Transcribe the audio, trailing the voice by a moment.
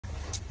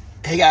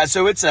Hey guys,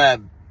 so it's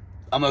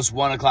almost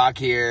 1 o'clock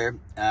here.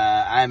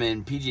 I'm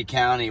in PG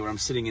County where I'm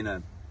sitting in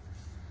a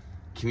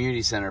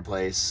community center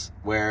place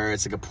where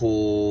it's like a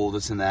pool,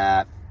 this and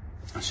that.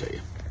 I'll show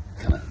you.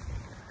 Kind of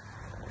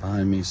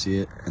behind me, see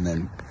it? And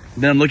then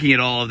I'm looking at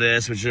all of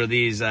this, which are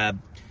these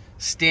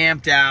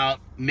stamped out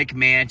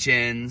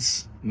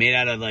McMansions made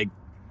out of like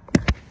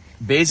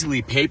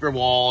basically paper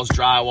walls,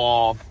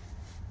 drywall,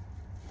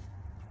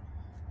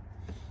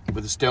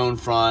 with a stone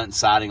front,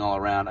 siding all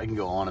around. I can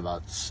go on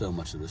about so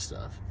much of this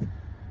stuff.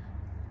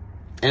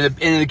 And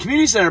in the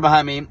community center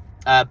behind me,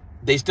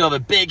 they still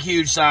have a big,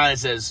 huge sign that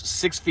says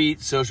 6 feet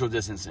social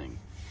distancing.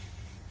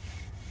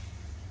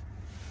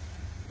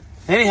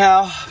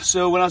 Anyhow,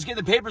 so when I was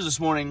getting the papers this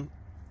morning,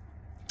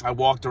 I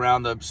walked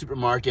around the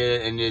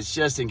supermarket and it's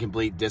just in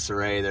complete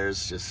disarray.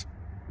 There's just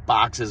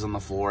boxes on the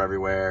floor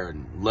everywhere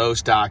and low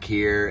stock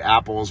here.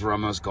 Apples were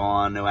almost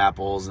gone, no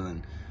apples. And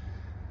then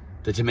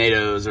the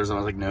tomatoes, there's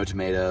almost like no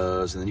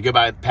tomatoes. And then you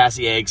go past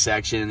the egg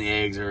section and the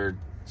eggs are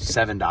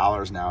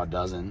 $7 now a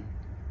dozen.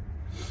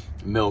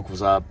 Milk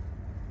was up,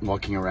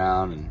 walking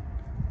around, and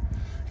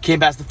came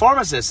past the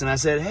pharmacist and I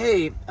said,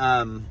 hey,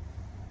 did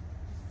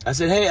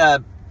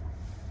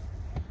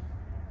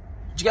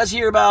you guys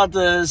hear about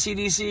the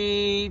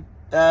CDC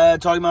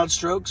talking about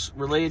strokes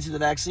related to the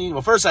vaccine?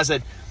 Well, first I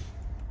said,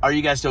 are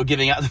you guys still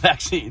giving out the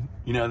vaccine?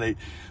 You know, they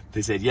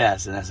said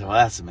yes. And I said, well,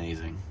 that's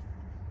amazing.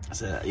 I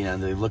said, you know,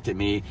 they looked at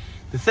me.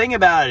 The thing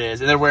about it is,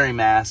 and they're wearing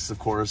masks, of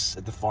course,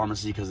 at the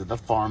pharmacy because of the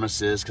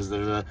pharmacist, because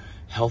they're the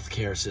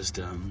healthcare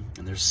system,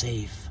 and they're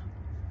safe.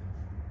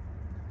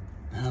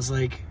 And I was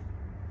like,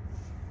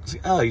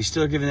 oh, you're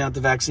still giving out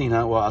the vaccine,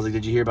 huh? Well, I was like,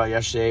 did you hear about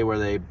yesterday where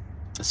the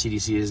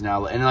CDC is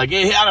now, and like,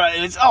 I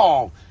don't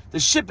know, the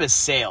ship has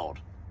sailed,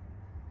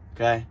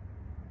 okay?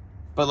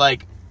 But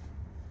like,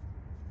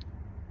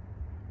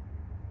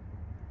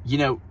 you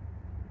know,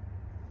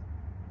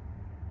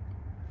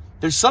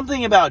 there's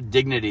something about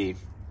dignity.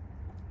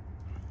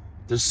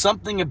 There's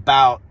something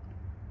about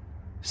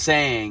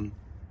saying,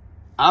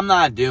 I'm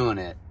not doing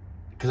it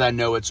because I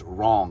know it's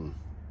wrong.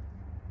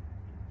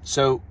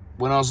 So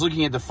when I was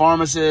looking at the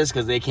pharmacist,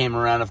 because they came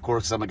around, of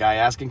course, I'm a guy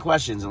asking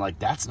questions, and like,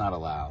 that's not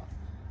allowed.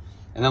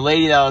 And the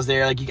lady that was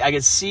there, like, I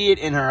could see it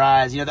in her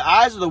eyes. You know, the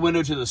eyes are the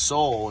window to the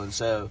soul. And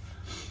so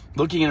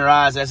looking in her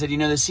eyes, I said, you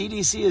know, the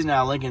CDC is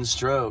now linking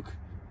stroke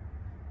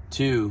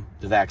to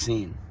the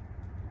vaccine.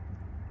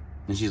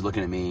 And she's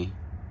looking at me,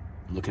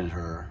 I'm looking at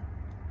her,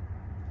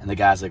 and the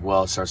guy's like,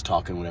 well, starts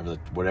talking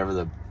whatever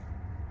the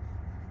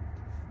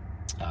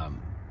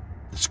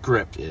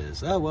script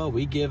is. Oh, well,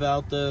 we give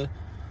out the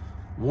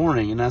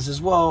warning. And I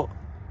says, well,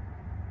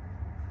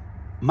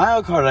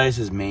 myocarditis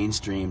is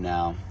mainstream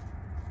now.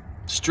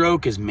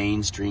 Stroke is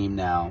mainstream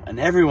now, and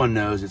everyone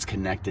knows it's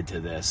connected to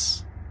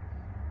this.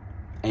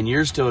 And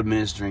you're still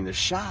administering the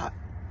shot.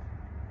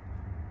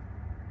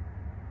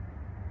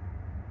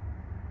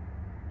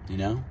 You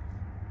know?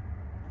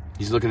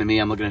 He's looking at me,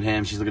 I'm looking at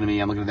him, she's looking at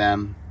me, I'm looking at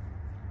them.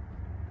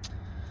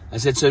 I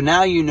said, so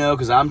now you know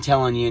because I'm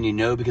telling you, and you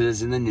know because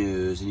it's in the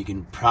news, and you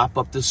can prop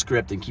up the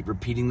script and keep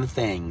repeating the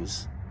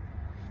things,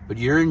 but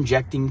you're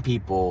injecting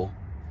people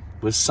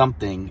with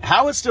something.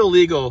 How it's still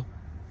legal,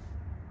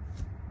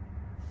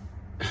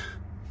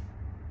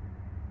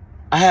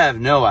 I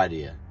have no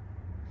idea.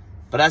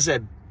 But I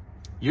said,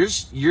 you're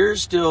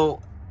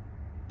still,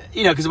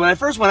 you know, because when I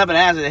first went up and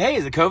asked, hey,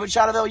 is the COVID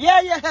shot available?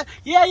 Yeah,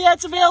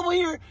 it's available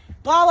here.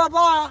 Blah, blah,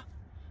 blah. And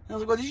I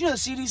was like, well, did you know the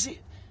CDC?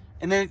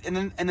 And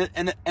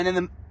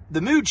then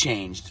the mood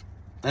changed.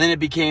 And then it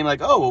became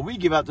like, oh, well, we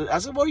give out I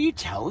said, well, are you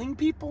telling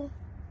people?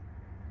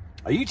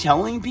 Are you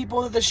telling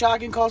people that the shot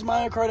can cause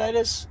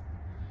myocarditis,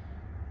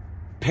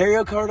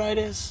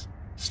 pericarditis,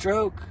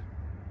 stroke,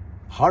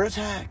 heart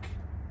attack,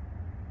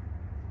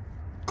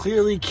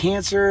 clearly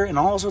cancer, and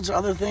all sorts of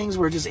other things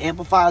where it just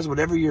amplifies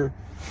whatever you're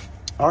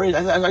already?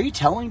 Are you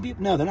telling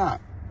people? No, they're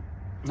not.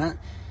 You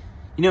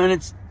know,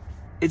 and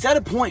it's at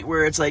a point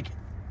where it's like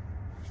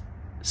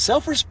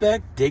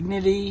self-respect,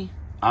 dignity,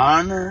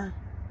 honor.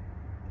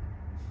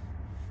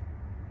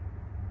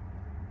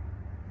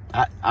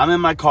 I'm in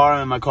my car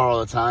all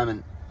the time,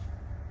 and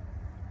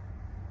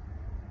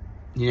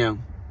you know,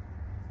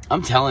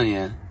 I'm telling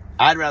you,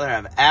 I'd rather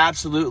have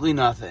absolutely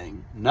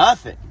nothing,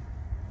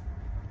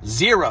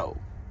 zero,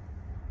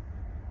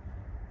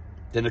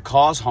 than to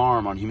cause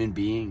harm on human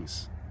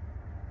beings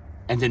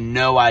and to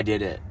know I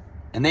did it.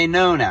 And they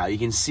know now. You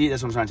can see it.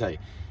 That's what I'm trying to tell you.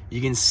 You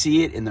can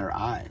see it in their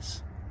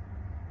eyes.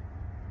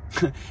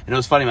 And it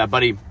was funny, my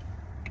buddy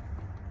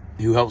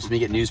who helps me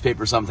get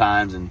newspapers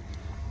sometimes, and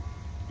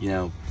you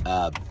know,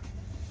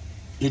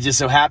 it just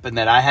so happened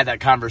that I had that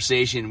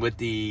conversation with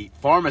the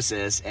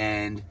pharmacist,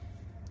 and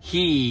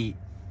I'm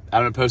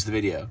going to post the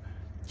video.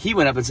 He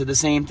went up and said the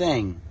same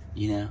thing,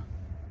 you know.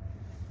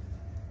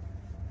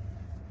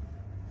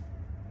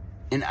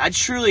 And I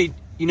truly,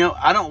 you know,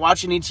 I don't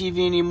watch any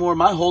TV anymore.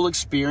 My whole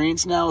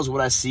experience now is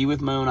what I see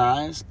with my own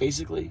eyes,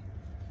 basically.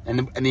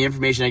 And the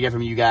information I get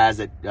from you guys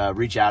that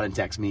reach out and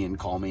text me and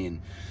call me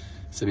and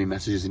send me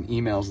messages and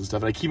emails and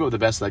stuff. And I keep up with the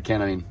best that I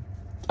can. I mean,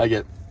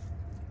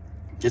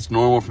 it's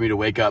normal for me to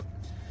wake up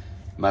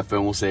My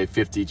phone will say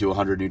 50 to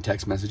 100 new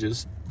text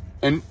messages.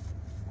 And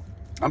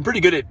I'm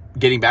pretty good at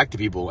getting back to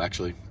people,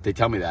 actually. They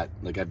tell me that.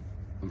 Like, I'm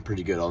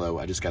pretty good, although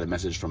I just got a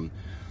message from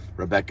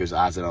Rebecca's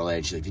Oz in LA,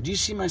 and she's like, did you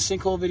see my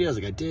sinkhole video? I was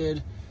like, I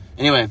did.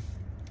 Anyway.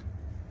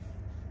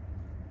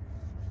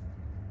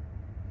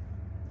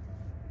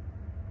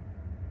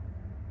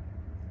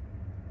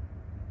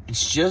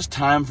 It's just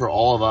time for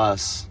all of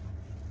us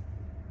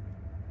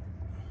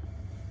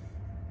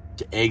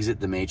to exit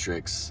the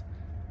matrix,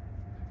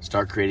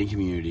 start creating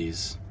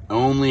communities,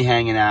 only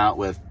hanging out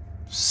with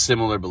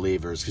similar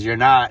believers, because you're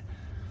not,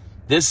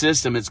 this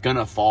system, it's going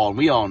to fall, and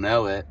we all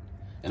know it.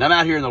 And I'm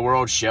out here in the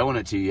world showing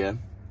it to you.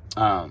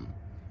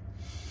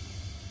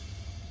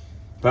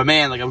 But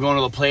man, like, I'm going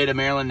to La Plata,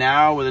 Maryland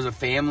now, where there's a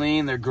family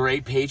and they're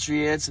great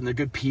patriots and they're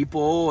good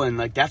people, and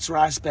like, that's where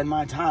I spend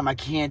my time. I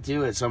can't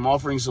do it. So I'm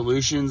offering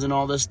solutions and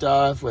all this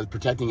stuff with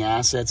protecting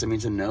assets. I mean,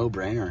 it's a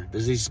no-brainer.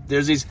 There's these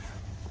biggest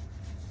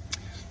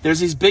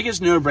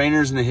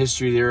no-brainers in the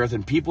history of the earth,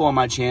 and people on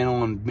my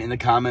channel and in the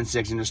comments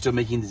section are still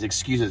making these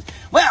excuses.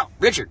 Well,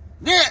 Richard,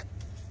 yeah.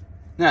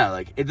 No,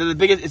 like,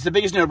 it's the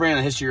biggest no-brainer in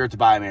the history of the earth to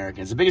buy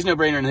American. It's the biggest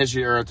no-brainer in the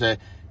history of the earth to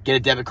get a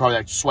debit card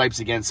that swipes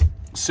against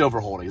silver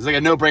holdings. It's like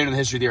a no-brainer in the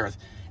history of the earth.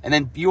 And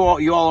then you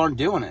all aren't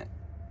doing it.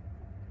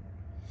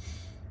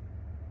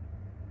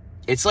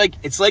 It's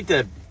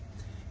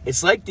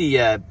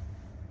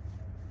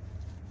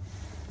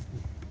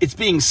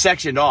being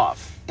sectioned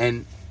off.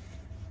 And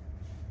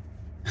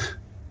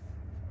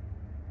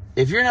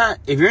if you're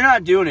not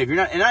doing it,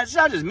 and it's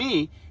not just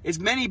me, it's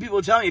many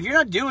people telling me, if you're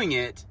not doing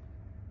it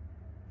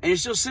and you're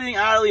still sitting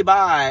idly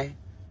by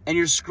and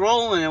you're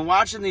scrolling and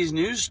watching these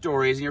news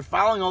stories and you're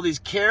following all these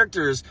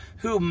characters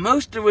who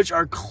most of which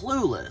are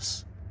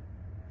clueless.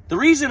 The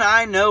reason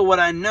I know what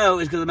I know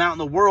is because I'm out in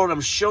the world, I'm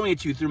showing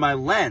it to you through my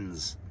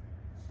lens.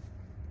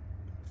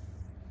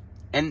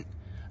 And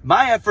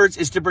my efforts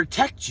is to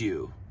protect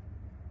you.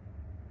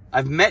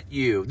 I've met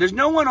you. There's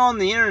no one on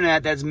the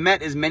internet that's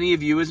met as many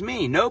of you as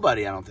me.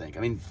 Nobody, I don't think. I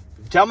mean,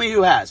 tell me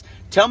who has.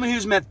 Tell me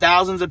who's met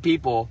thousands of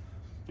people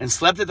and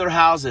slept at their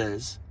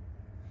houses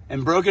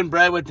and broken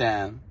bread with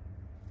them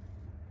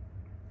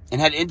and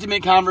had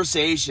intimate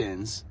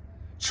conversations,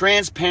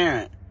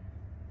 transparent.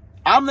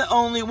 I'm the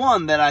only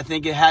one that I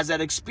think it has that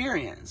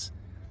experience.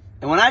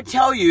 And when I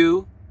tell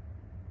you,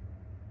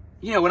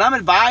 when I'm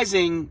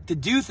advising to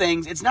do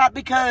things, it's not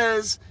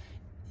because,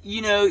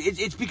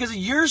 it's because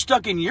you're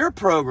stuck in your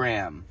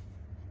program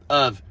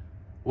of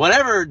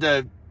whatever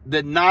the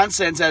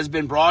nonsense has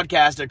been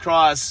broadcast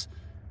across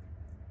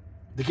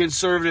the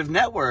conservative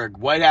network.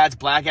 White hats,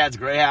 black hats,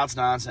 gray hats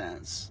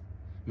nonsense.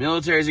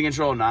 Military's in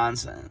control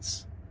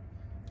nonsense.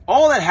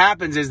 All that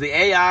happens is the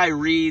AI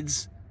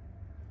reads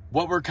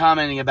what we're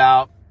commenting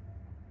about,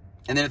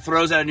 and then it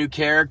throws out a new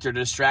character to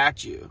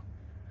distract you.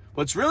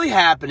 What's really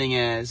happening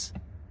is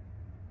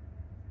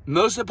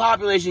most of the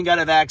population got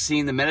a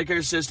vaccine. The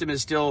Medicare system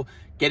is still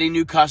getting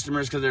new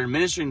customers because they're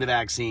administering the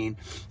vaccine.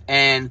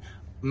 And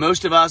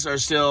most of us are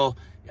still,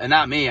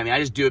 not me, I mean, I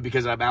just do it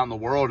because I'm out in the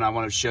world and I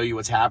want to show you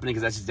what's happening,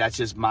 because that's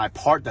just my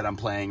part that I'm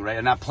playing, right?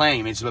 I'm not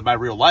playing, I mean, it's my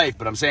real life,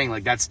 but I'm saying,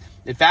 like,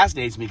 it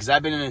fascinates me because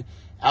I've been an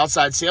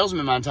outside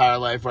salesman my entire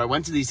life, where I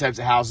went to these types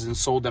of houses and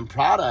sold them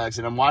products,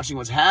 and I'm watching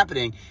what's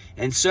happening.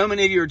 And so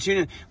many of you are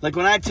tuning in. Like,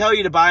 when I tell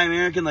you to buy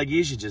American, like,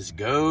 you should just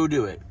go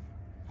do it.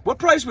 What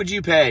price would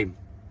you pay?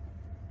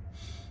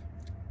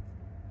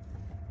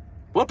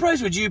 What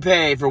price would you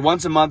pay for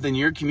once a month in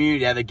your community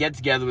to have a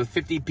get-together with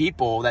 50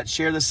 people that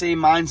share the same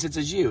mindsets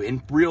as you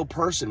in real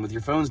person with your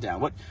phones down?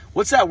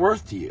 What's that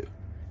worth to you?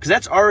 Because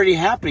that's already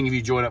happening if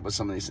you join up with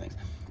some of these things.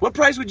 What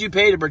price would you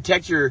pay to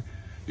protect your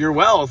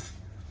wealth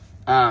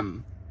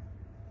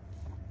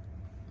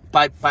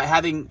by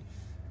having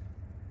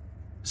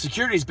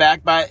securities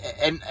backed by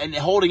and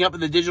holding up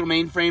in the digital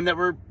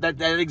mainframe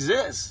that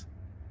exists?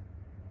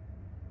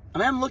 I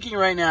mean, I'm looking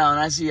right now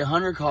and I see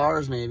 100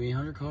 cars,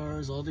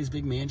 all these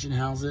big mansion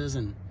houses,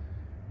 and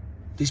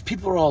these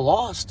people are all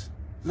lost.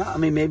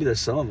 Maybe there's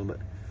some of them, but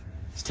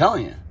it's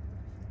telling you.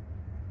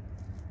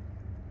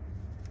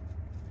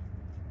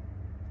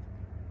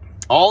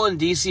 All in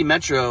DC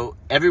Metro,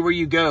 everywhere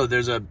you go,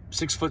 there's a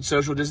 6-foot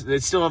social distance. They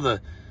still have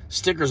the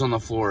stickers on the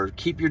floor.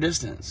 Keep your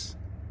distance.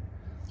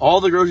 All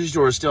the grocery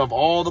stores still have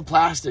all the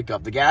plastic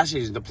up. The gas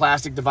stations, the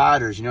plastic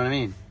dividers. You know what I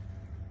mean?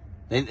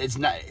 It's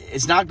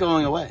not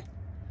going away.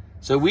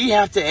 So we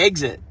have to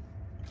exit.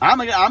 I'm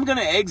going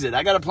to exit.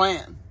 I got a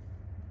plan.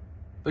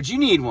 But you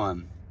need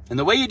one. And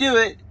the way you do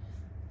it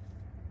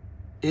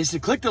is to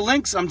click the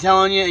links I'm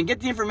telling you and get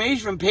the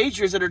information from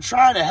patriots that are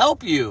trying to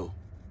help you,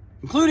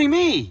 including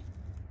me.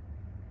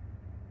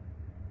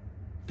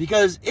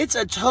 Because it's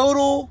a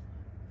total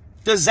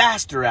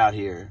disaster out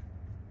here.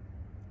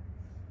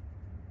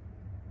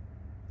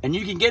 And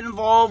you can get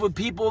involved with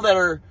people that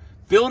are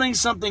building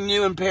something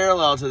new in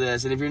parallel to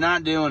this. And if you're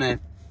not doing it,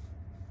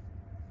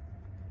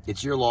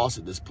 it's your loss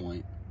at this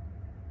point.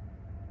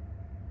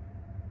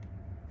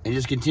 And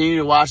just continue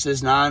to watch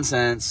this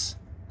nonsense.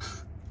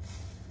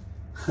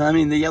 I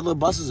mean, the yellow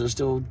buses are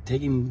still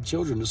taking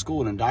children to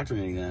school and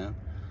indoctrinating them.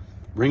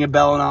 Ring a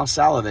bell and I'll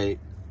salivate.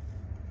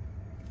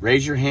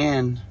 raise your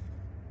hand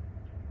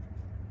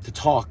to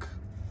talk.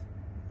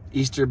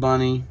 Easter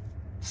Bunny,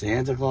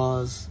 Santa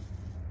Claus,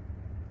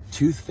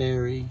 Tooth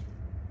Fairy.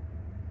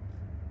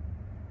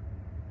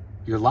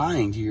 You're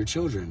lying to your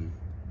children.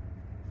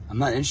 I'm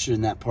not interested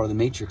in that part of the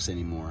Matrix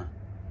anymore.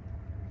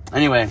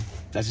 Anyway,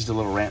 that's just a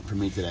little rant from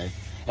me today.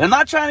 And I'm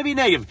not trying to be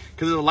negative,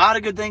 because there's a lot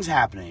of good things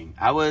happening.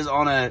 I was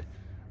on a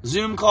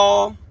Zoom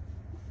call.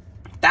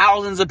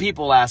 Thousands of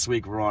people last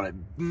week were on it.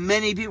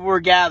 Many people were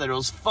gathered. It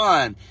was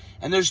fun.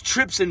 And there's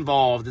trips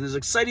involved. And there's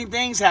exciting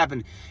things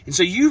happen. And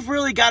so you've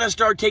really got to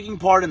start taking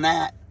part in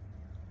that.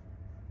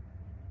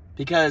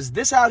 Because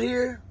this out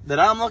here that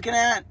I'm looking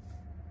at,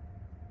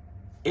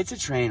 it's a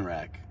train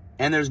wreck.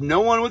 And there's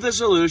no one with a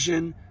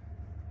solution.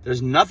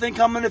 There's nothing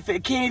coming to fix.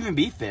 It can't even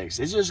be fixed.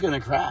 It's just going to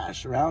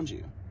crash around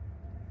you.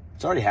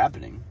 It's already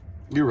happening.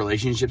 Your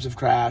relationships have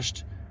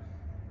crashed.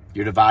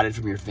 You're divided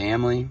from your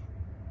family.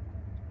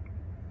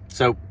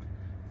 So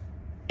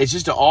it's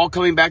just all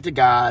coming back to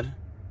God.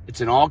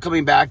 It's an all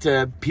coming back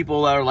to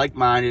people that are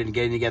like-minded and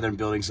getting together and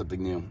building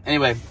something new.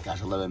 Anyway,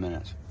 gosh, 11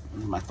 minutes.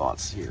 Those are my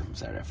thoughts here on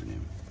Saturday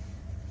afternoon.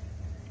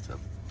 So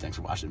thanks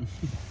for watching.